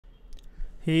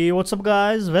Hey, what's up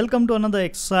guys? Welcome to another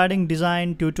exciting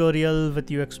design tutorial with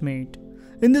UXmate.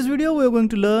 In this video, we are going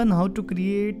to learn how to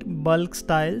create bulk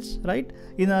styles, right?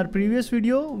 In our previous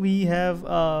video, we have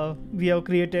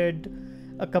created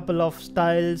a couple of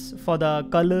styles for the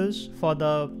colors, for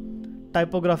the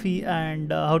typography,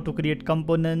 and how to create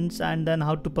components, and then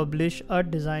how to publish a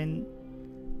design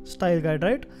style guide,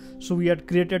 right? So we had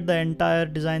created the entire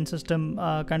design system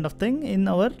kind of thing in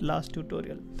our last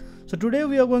tutorial. So today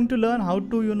we are going to learn how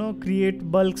to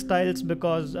create bulk styles,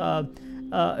 because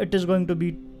it is going to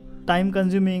be time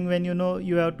consuming when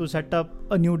you have to set up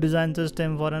a new design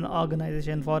system for an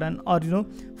organization, for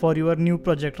your new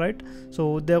project, right?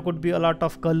 So there could be a lot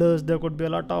of colors, there could be a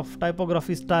lot of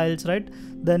typography styles, right?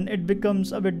 Then it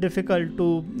becomes a bit difficult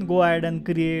to go ahead and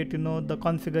create the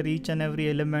configure each and every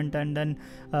element and then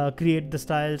create the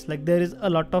styles. Like, there is a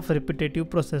lot of repetitive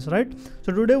process, right?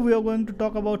 So today we are going to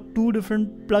talk about two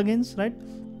different plugins, right?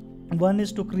 One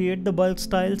is to create the bulk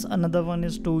styles, another one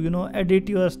is to edit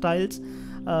your styles.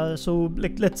 So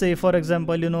like, let's say for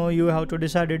example you have to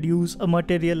decide to use a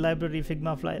material library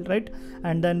Figma file, right?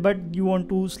 And then but you want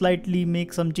to slightly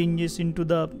make some changes into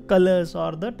the colors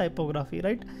or the typography,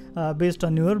 right? Based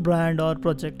on your brand or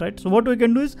project, right? So what we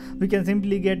can do is we can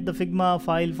simply get the Figma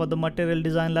file for the material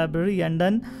design library, and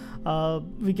then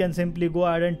we can simply go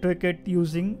ahead and tweak it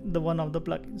using the one of the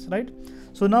plugins, right?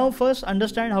 So now first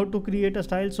understand how to create a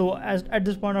style. So as at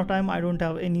this point of time, I don't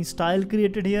have any style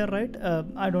created here, right?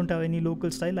 I don't have any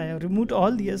local style. I have removed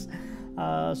all these.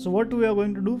 So what we are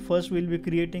going to do first, we'll be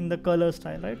creating the color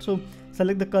style, right? So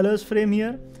select the colors frame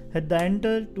here, hit the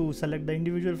enter to select the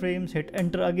individual frames, hit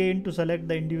enter again to select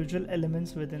the individual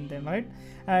elements within them, right?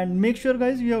 And make sure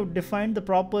guys you have defined the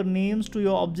proper names to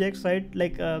your objects, right?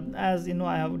 Like as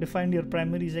I have defined your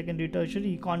primary, secondary,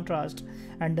 tertiary, contrast,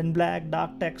 and then black,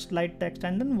 dark text, light text,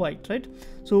 and then white, right?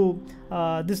 So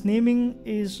this naming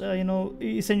is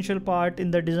essential part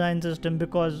in the design system,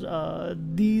 because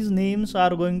these names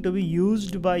are going to be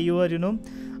used by your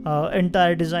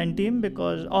entire design team,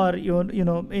 because or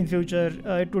in future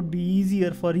it would be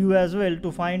easier for you as well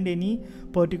to find any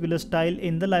particular style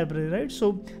in the library, right?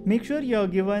 So make sure you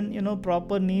have given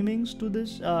proper namings to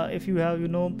this. If you have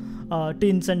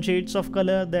tints and shades of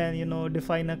color, then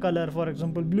define a color, for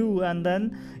example blue, and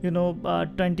then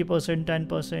 20%, 10%,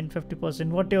 50%,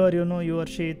 whatever your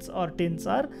shades or tints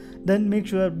are. Then make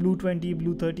sure blue 20,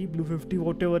 blue 30, blue 50,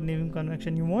 whatever naming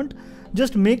convention you want.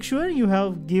 Just make sure you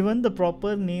have given the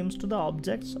proper names to the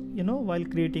objects while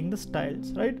creating the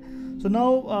styles, right? So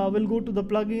now we'll go to the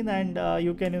plugin, and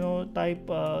you can type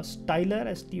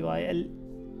styler, STYLER,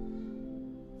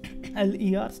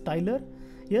 styler.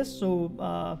 Yes.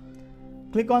 So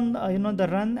click on the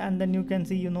run, and then you can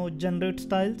see generate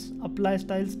styles, apply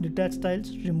styles, detach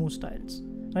styles, remove styles,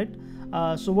 right?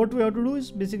 So what we have to do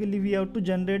is basically we have to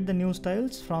generate the new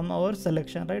styles from our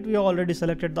selection, right? We have already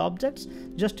selected the objects.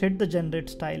 Just hit the generate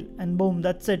style, and boom,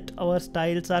 that's it. Our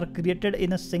styles are created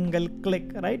in a single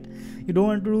click, right? You don't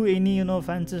want to do any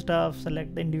fancy stuff.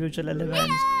 Select the individual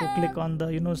elements, go click on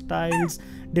the styles,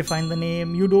 define the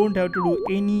name. You don't have to do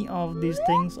any of these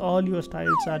things. All your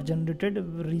styles are generated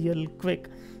real quick.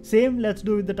 Same, let's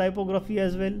do with the typography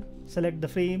as well. Select the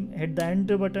frame, hit the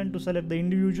enter button to select the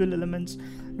individual elements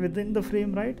within the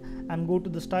frame, right? And go to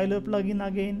the styler plugin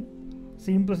again.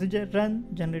 Same procedure, run,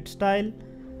 generate style,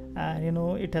 and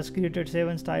it has created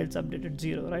 7 styles, updated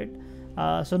 0, right?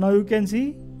 So now you can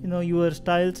see your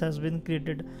styles has been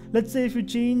created. Let's say if you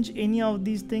change any of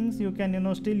these things, you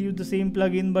can still use the same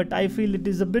plugin, but I feel it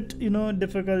is a bit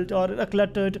difficult or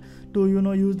cluttered to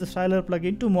use the styler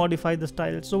plugin to modify the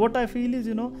style. So what I feel is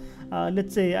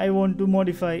let's say I want to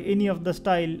modify any of the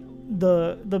style.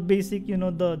 The basic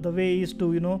the way is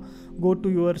to go to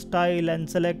your style and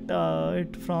select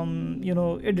it from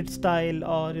edit style,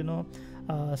 or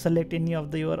select any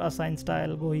of your assigned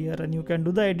style, go here, and you can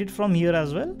do the edit from here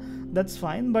as well. That's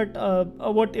fine. But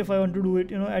what if I want to do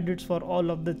it edits for all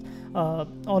of the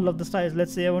styles?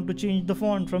 Let's say I want to change the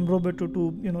font from Roberto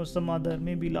to some other,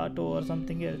 maybe Lato or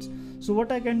something else. So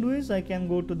what I can do is I can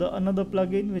go to the another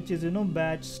plugin, which is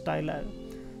batch styler.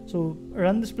 So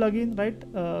run this plugin, right?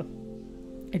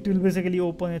 It will basically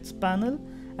open its panel,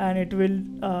 and it will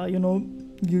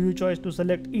give you choice to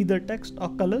select either text or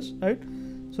colors, right?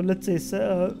 So let's say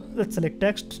let's select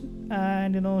text,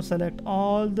 and select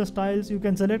all the styles. You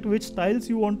can select which styles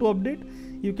you want to update.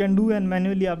 You can do and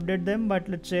manually update them, but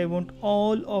let's say I want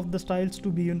all of the styles to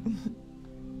be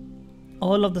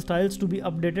all of the styles to be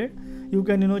updated. You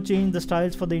can change the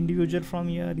styles for the individual from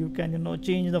here. You can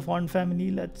change the font family.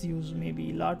 Let's use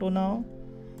maybe Lato now.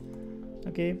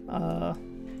 Okay.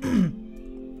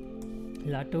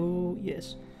 Lato,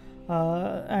 yes.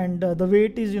 and the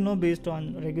weight is based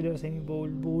on regular, semi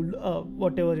bold, bold,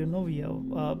 whatever we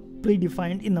have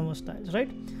predefined in our styles, right?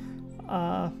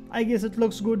 I guess it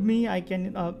looks good me I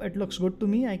can it looks good to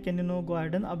me. I can go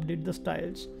ahead and update the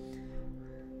styles,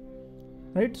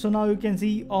 right? So now you can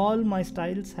see all my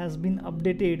styles has been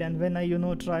updated, and when I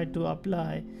try to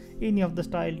apply any of the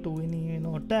style to any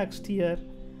text here,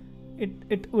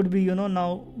 it would be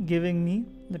now giving me,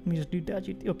 let me just detach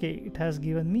it. Okay, it has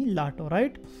given me Lato,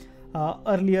 right?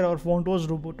 Earlier our font was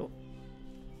Roboto.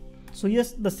 So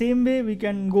yes, the same way we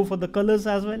can go for the colors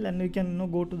as well, and we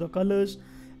can go to the colors,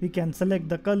 we can select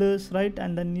the colors, right?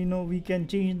 And then we can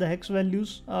change the hex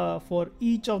values for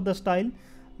each of the style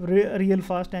real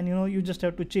fast, and you just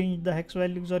have to change the hex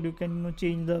values, or you can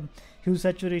change the hue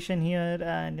saturation here,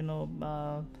 and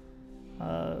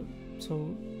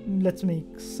so let's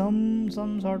make some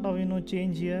sort of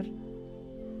change here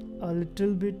a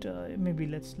little bit. Maybe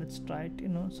let's try it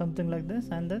something like this,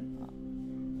 and then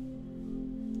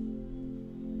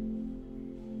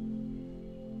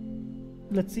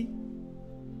let's see.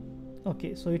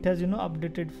 Okay, so it has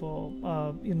updated for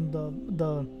in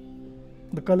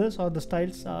the colors or the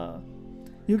styles.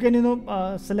 You can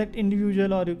select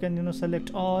individual, or you can select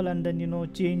all, and then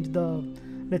change the,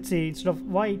 let's say instead of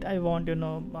white I want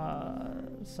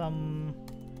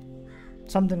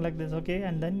something like this. Okay,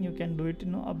 and then you can do it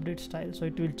update style, so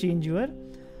it will change your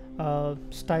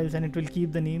styles, and it will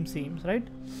keep the name same, right?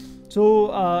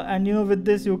 So and with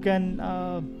this you can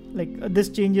like this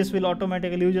changes will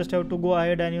automatically, you just have to go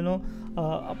ahead and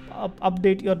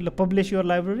update your publish your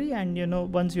library, and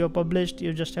once you are published,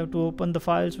 you just have to open the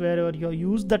files wherever you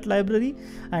use that library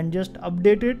and just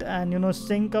update it, and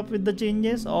sync up with the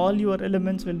changes. All your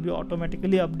elements will be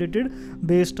automatically updated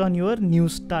based on your new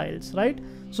styles, right?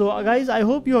 So guys, I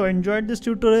hope you have enjoyed this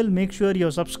tutorial. Make sure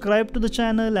you subscribe to the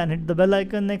channel and hit the bell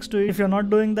icon next to it. If you're not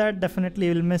doing that, definitely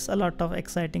you will miss a lot of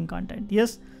exciting content.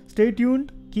 Yes, stay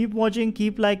tuned, keep watching,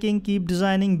 keep liking, keep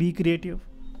designing, be creative.